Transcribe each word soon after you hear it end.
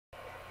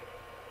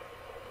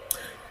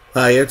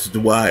Hi, it's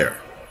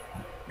Dwyer.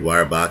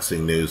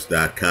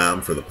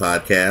 dwyerboxingnews.com for the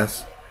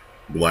podcast.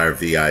 Dwyer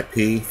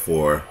VIP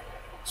for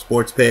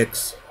sports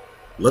picks.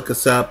 Look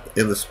us up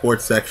in the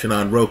sports section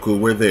on Roku.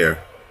 We're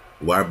there.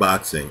 Dwyer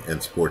Boxing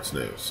and Sports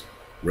News.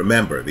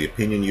 Remember, the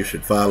opinion you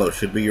should follow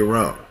should be your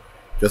own.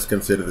 Just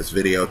consider this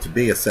video to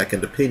be a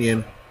second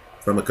opinion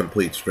from a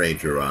complete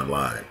stranger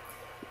online.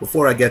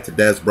 Before I get to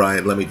Dez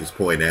Bryant, let me just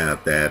point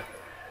out that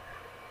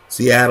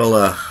Seattle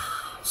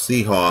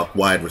Seahawk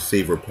wide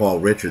receiver Paul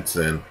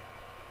Richardson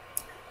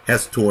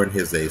has torn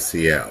his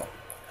ACL.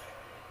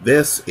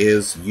 This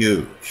is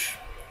huge.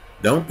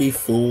 Don't be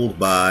fooled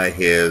by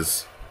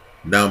his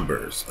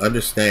numbers.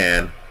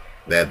 Understand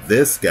that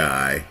this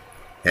guy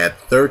had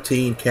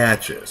 13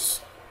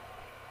 catches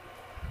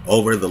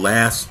over the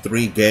last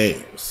 3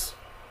 games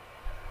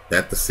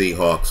that the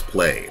Seahawks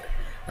played.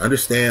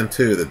 Understand,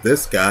 too, that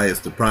this guy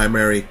is the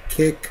primary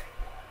kick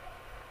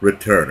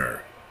returner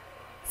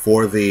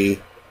for the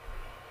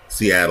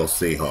Seattle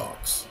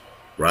Seahawks,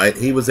 right?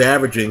 He was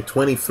averaging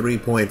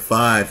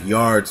 23.5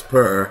 yards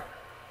per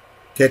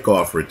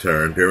kickoff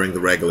return during the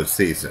regular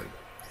season.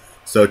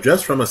 So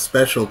just from a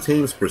special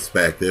teams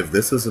perspective,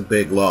 this is a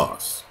big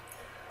loss.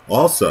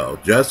 Also,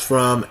 just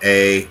from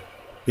a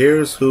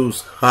here's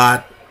who's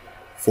hot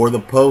for the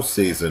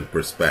postseason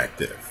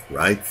perspective,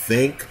 right?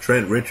 Think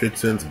Trent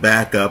Richardson's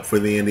backup for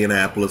the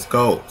Indianapolis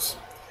Colts,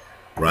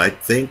 right?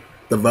 Think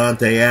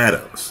Devontae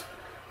Adams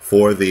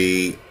for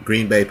the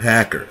Green Bay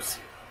Packers.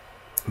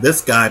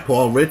 This guy,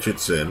 Paul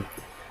Richardson,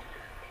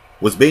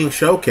 was being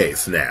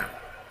showcased now,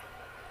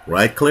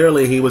 right?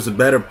 Clearly, he was a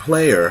better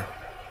player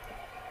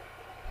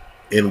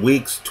in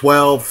weeks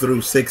 12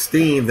 through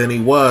 16 than he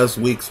was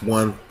weeks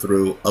 1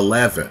 through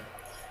 11.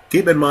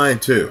 Keep in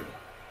mind, too,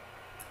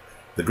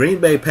 the Green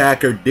Bay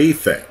Packer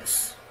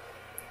defense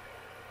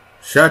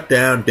shut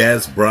down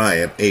Dez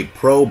Bryant, a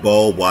Pro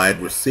Bowl wide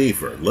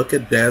receiver. Look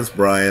at Dez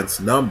Bryant's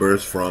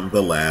numbers from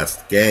the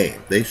last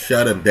game. They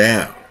shut him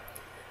down.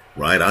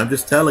 Right, I'm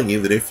just telling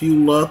you that if you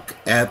look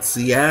at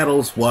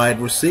Seattle's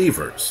wide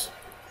receivers,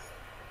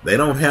 they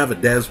don't have a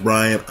Dez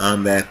Bryant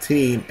on that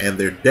team, and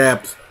their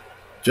depth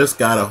just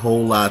got a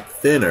whole lot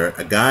thinner.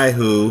 A guy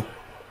who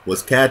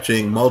was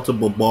catching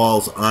multiple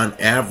balls on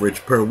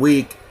average per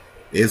week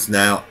is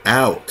now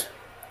out,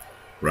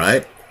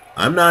 right?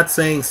 I'm not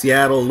saying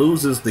Seattle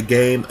loses the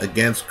game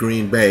against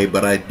Green Bay,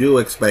 but I do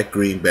expect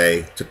Green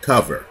Bay to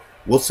cover.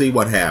 We'll see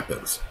what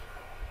happens.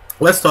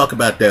 Let's talk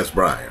about Dez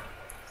Bryant.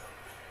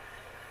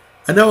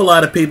 I know a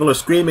lot of people are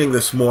screaming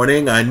this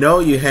morning. I know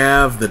you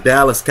have the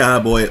Dallas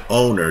Cowboy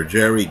owner,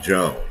 Jerry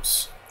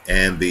Jones,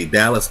 and the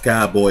Dallas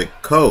Cowboy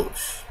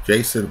coach,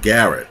 Jason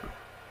Garrett,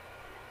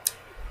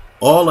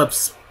 all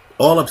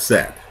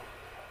upset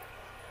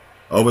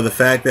over the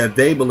fact that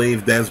they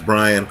believe Dez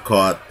Bryant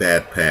caught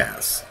that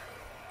pass.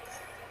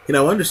 You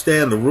know,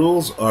 understand the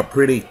rules are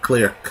pretty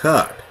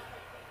clear-cut,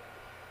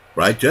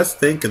 right? Just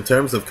think in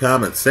terms of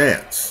common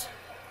sense.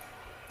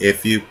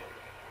 If you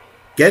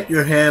get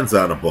your hands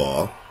on a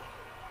ball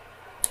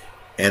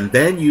and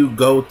then you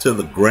go to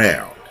the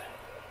ground,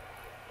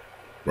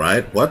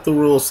 right? What the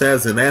rule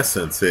says in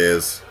essence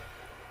is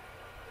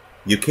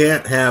you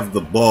can't have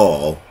the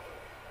ball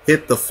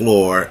hit the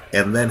floor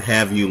and then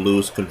have you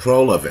lose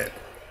control of it,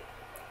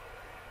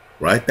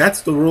 right?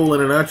 That's the rule in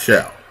a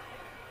nutshell,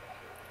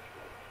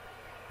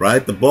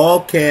 right? The ball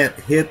can't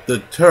hit the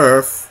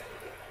turf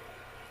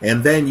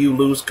and then you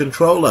lose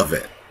control of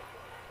it,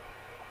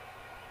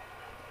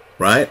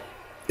 right?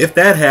 If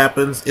that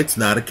happens, it's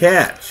not a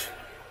catch.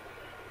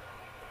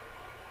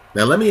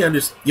 Now let me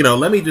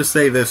just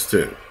say this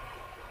too.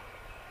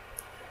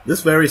 This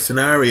very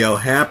scenario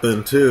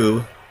happened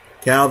to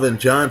Calvin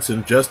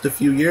Johnson just a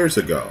few years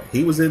ago.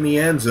 He was in the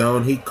end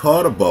zone, he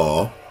caught a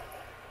ball,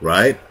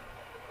 right?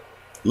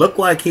 Looked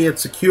like he had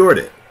secured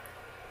it.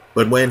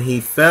 But when he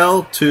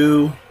fell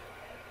to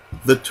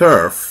the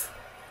turf,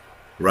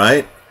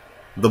 right,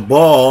 the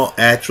ball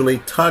actually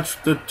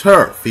touched the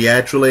turf. He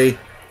actually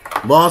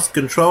lost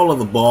control of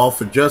the ball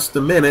for just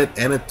a minute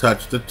and it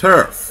touched the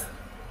turf.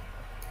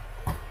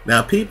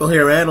 Now, people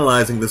here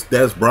analyzing this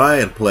Dez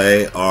Bryant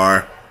play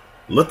are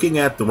looking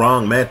at the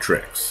wrong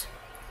metrics,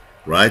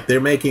 right?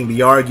 They're making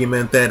the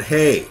argument that,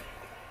 hey,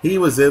 he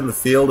was in the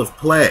field of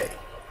play,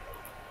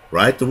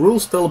 right? The rule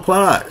still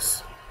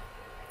applies.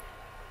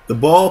 The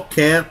ball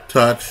can't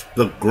touch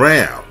the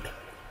ground,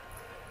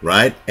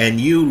 right?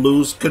 And you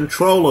lose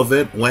control of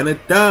it when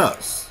it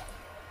does,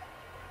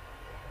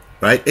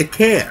 right? It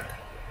can't.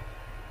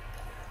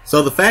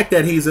 So the fact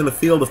that he's in the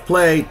field of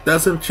play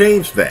doesn't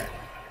change that.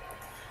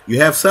 You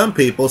have some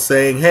people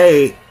saying,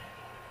 hey,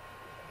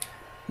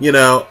 you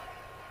know,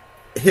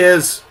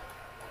 his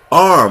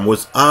arm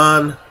was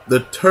on the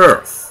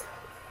turf.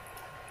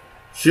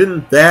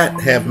 Shouldn't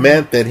that have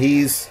meant that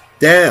he's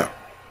down?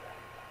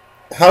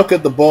 How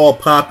could the ball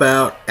pop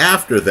out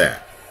after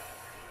that?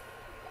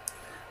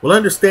 Well,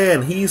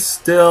 understand, he's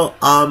still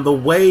on the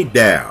way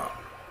down,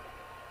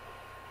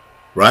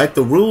 right?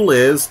 The rule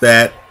is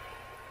that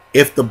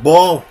if the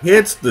ball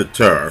hits the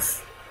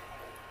turf,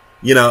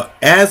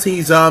 as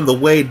he's on the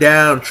way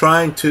down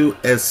trying to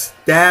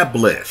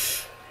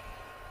establish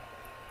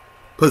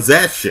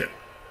possession,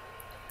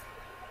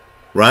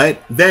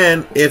 right?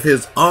 Then if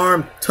his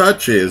arm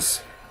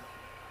touches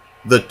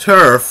the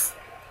turf,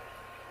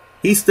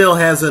 he still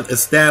hasn't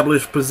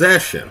established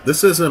possession.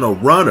 This isn't a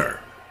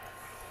runner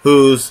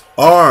whose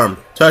arm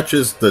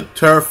touches the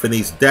turf and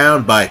he's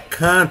down by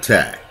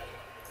contact.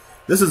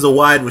 This is a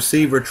wide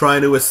receiver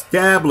trying to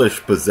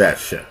establish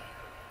possession.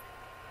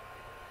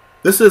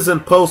 This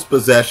isn't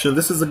post-possession.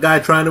 This is a guy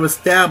trying to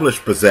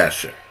establish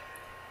possession.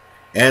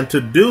 And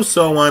to do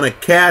so on a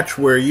catch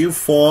where you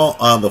fall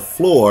on the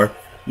floor,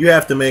 you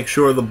have to make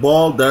sure the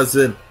ball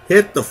doesn't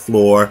hit the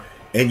floor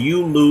and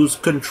you lose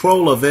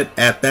control of it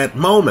at that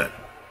moment.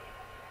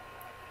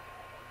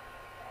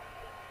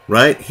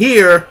 Right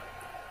here,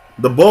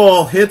 the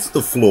ball hits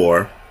the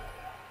floor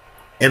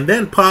and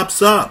then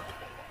pops up.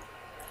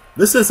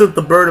 This isn't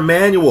the Bert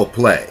Emanuel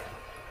play.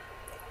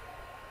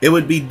 It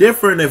would be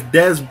different if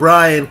Dez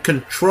Bryant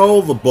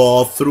controlled the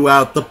ball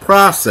throughout the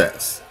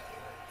process.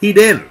 He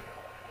didn't.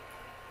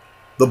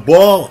 The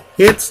ball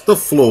hits the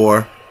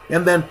floor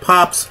and then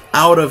pops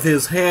out of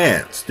his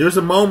hands. There's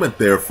a moment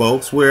there,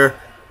 folks, where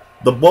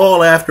the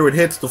ball after it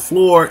hits the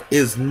floor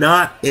is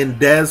not in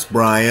Dez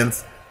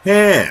Bryant's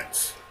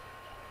hands.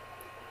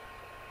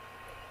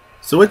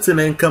 So it's an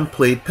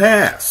incomplete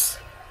pass.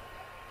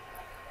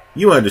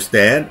 You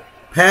understand?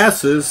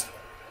 Passes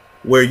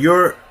where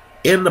you're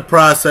in the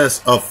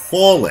process of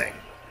falling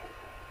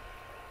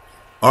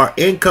are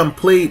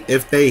incomplete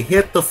if they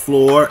hit the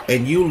floor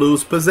and you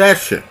lose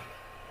possession.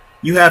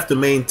 You have to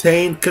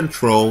maintain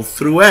control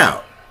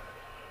throughout.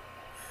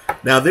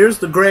 Now there's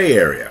the gray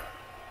area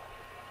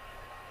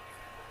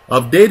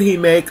of, did he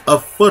make a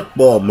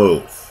football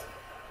move?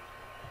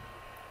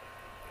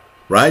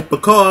 Right?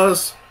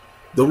 Because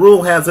the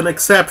rule has an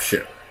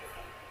exception.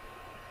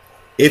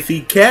 If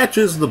he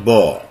catches the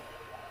ball,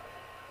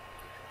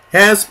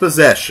 has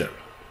possession,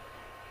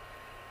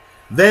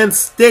 then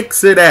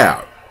sticks it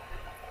out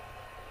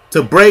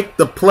to break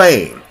the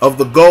plane of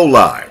the goal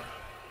line,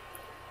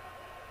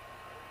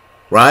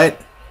 right?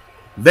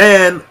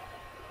 Then,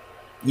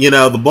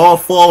 the ball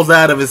falls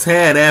out of his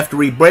hand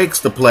after he breaks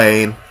the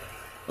plane.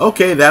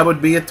 Okay, that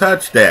would be a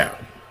touchdown,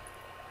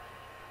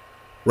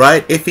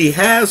 right? If he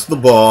has the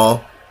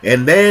ball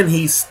and then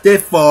he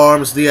stiff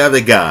arms the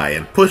other guy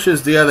and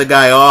pushes the other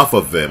guy off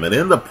of him, and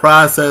in the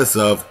process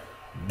of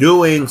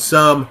doing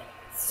some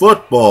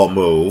football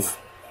move,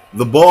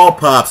 the ball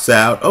pops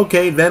out,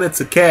 okay, then it's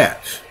a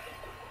catch.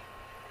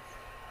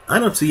 I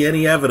don't see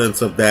any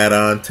evidence of that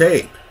on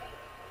tape.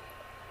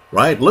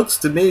 Right? Looks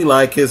to me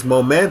like his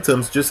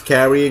momentum's just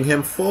carrying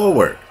him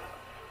forward.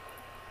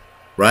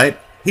 Right?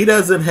 He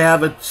doesn't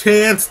have a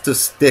chance to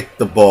stick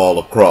the ball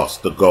across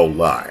the goal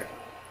line.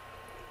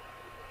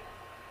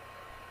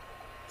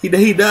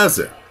 He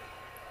doesn't.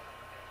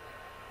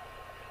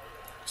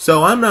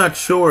 So I'm not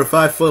sure if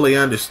I fully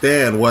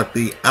understand what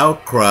the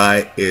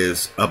outcry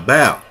is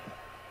about.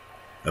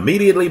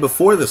 Immediately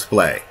before this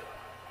play,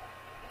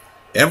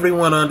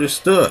 everyone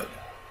understood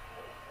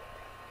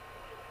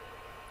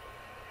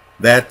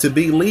that to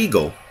be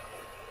legal,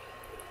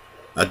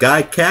 a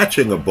guy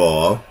catching a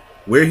ball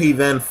where he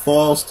then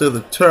falls to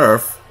the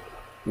turf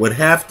would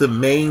have to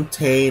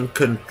maintain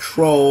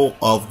control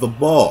of the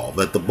ball,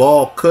 that the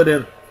ball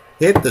couldn't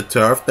hit the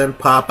turf, then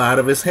pop out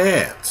of his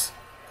hands.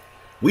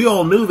 We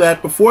all knew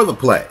that before the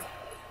play.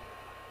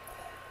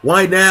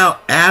 Why now,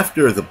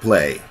 after the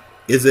play,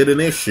 is it an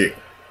issue?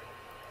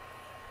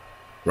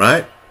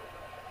 Right?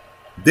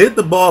 Did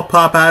the ball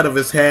pop out of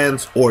his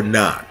hands or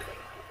not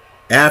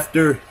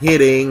after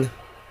hitting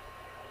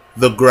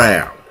the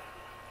ground?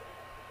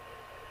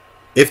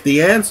 If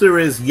the answer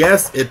is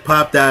yes, it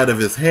popped out of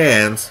his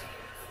hands,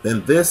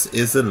 then this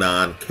is a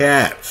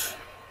non-catch,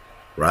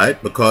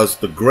 right? Because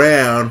the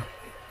ground,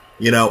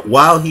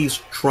 while he's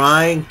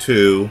trying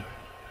to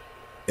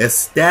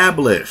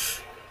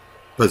establish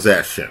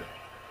possession,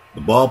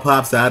 the ball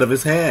pops out of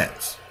his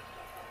hands.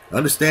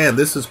 Understand,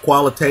 this is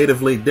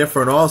qualitatively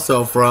different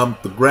also from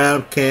the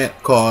ground can't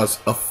cause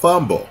a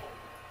fumble.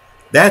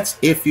 That's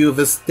if you've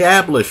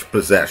established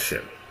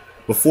possession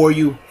before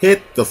you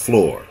hit the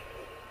floor.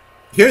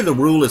 Here the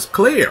rule is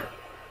clear,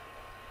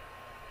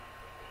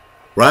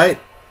 right?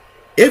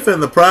 If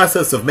in the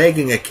process of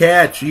making a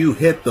catch you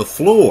hit the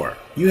floor,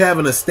 you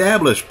haven't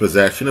established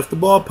possession if the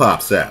ball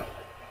pops out.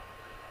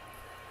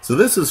 So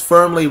this is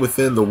firmly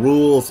within the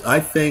rules. I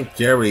think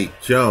Jerry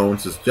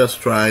Jones is just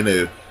trying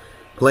to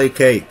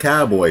placate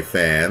Cowboy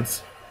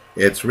fans.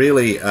 It's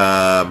really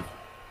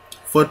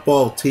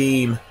football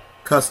team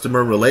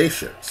customer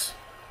relations,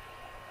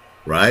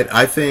 right?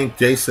 I think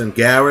Jason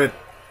Garrett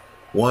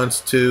wants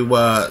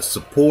to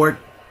support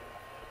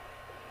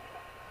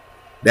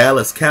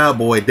Dallas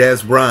Cowboy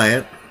Dez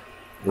Bryant,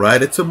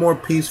 right? It's a more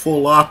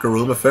peaceful locker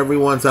room if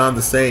everyone's on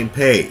the same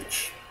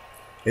page.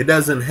 It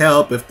doesn't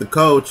help if the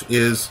coach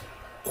is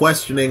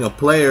questioning a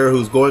player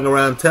who's going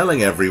around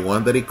telling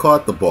everyone that he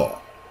caught the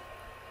ball,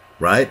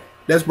 right?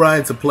 Dez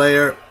Bryant's a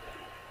player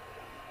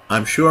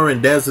I'm sure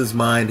in Dez's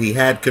mind he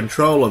had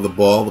control of the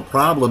ball. The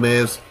problem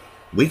is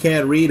we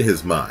can't read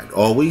his mind.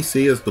 All we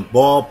see is the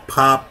ball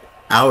pop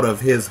out of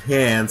his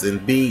hands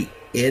and be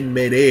in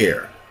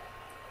midair,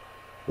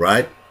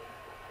 right?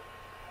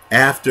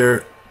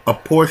 After a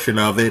portion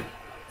of it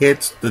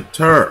hits the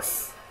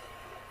turf.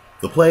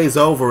 The play's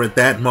over at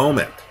that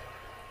moment,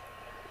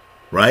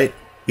 right?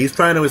 He's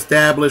trying to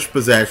establish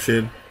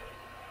possession,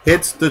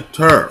 hits the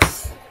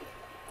turf,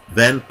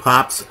 then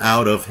pops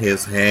out of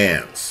his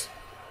hands.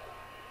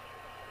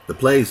 The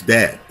play's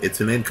dead.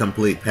 It's an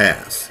incomplete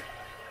pass.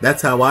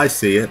 That's how I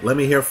see it. Let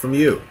me hear from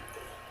you.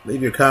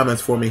 Leave your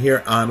comments for me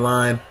here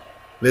online.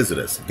 Visit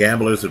us,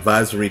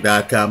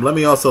 gamblersadvisory.com. Let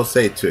me also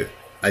say, too,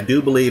 I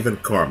do believe in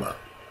karma.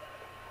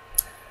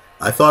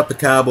 I thought the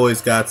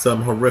Cowboys got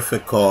some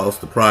horrific calls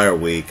the prior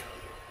week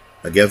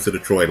against the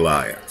Detroit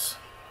Lions.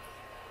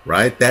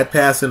 Right? That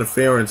pass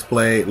interference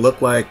play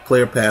looked like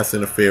clear pass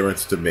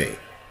interference to me.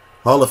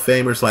 Hall of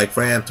Famers like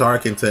Fran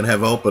Tarkenton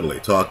have openly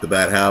talked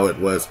about how it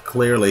was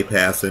clearly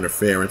pass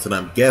interference, and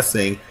I'm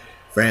guessing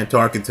Fran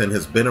Tarkenton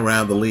has been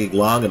around the league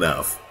long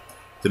enough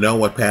to know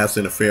what pass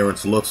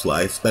interference looks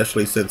like,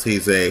 especially since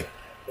he's a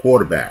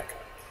quarterback.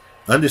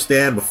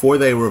 Understand, before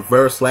they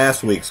reversed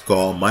last week's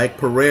call, Mike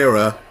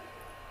Pereira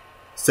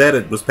said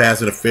it was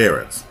pass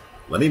interference.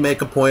 Let me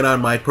make a point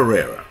on Mike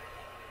Pereira.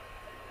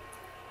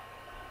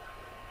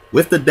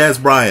 With the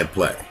Dez Bryant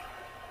play,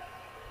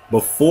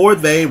 before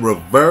they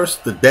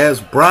reversed the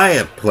Dez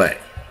Bryant play,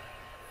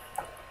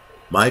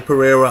 Mike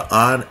Pereira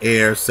on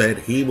air said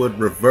he would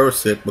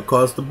reverse it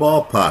because the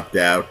ball popped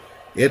out.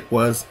 It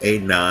was a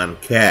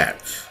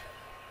non-catch.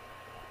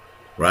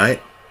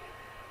 Right?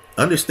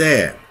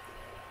 Understand,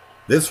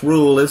 this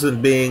rule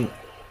isn't being,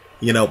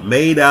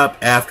 made up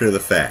after the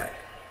fact.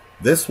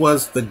 This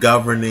was the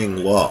governing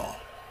law.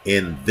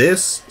 In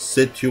this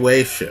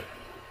situation,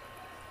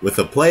 with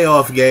a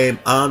playoff game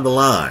on the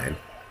line,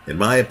 in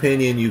my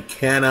opinion, you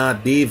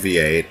cannot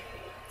deviate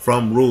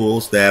from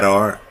rules that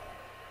are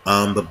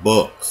on the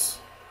books.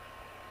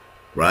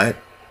 Right?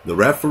 The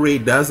referee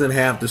doesn't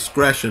have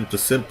discretion to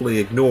simply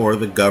ignore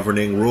the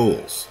governing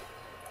rules.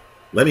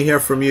 Let me hear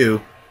from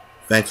you.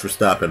 Thanks for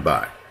stopping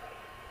by.